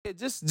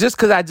Just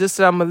cause I just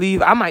said I'm gonna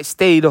leave, I might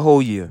stay the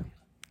whole year.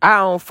 I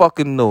don't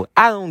fucking know.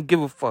 I don't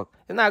give a fuck.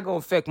 It's not gonna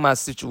affect my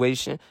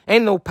situation.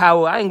 Ain't no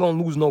power. I ain't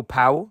gonna lose no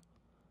power.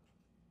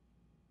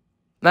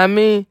 Know what I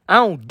mean?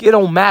 It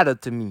don't matter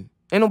to me.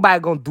 Ain't nobody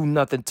gonna do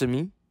nothing to me.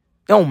 It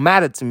don't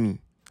matter to me.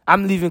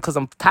 I'm leaving because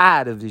I'm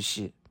tired of this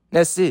shit.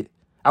 That's it.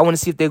 I want to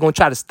see if they're gonna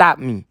try to stop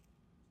me.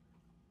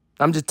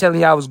 I'm just telling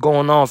y'all what's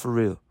going on for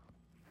real.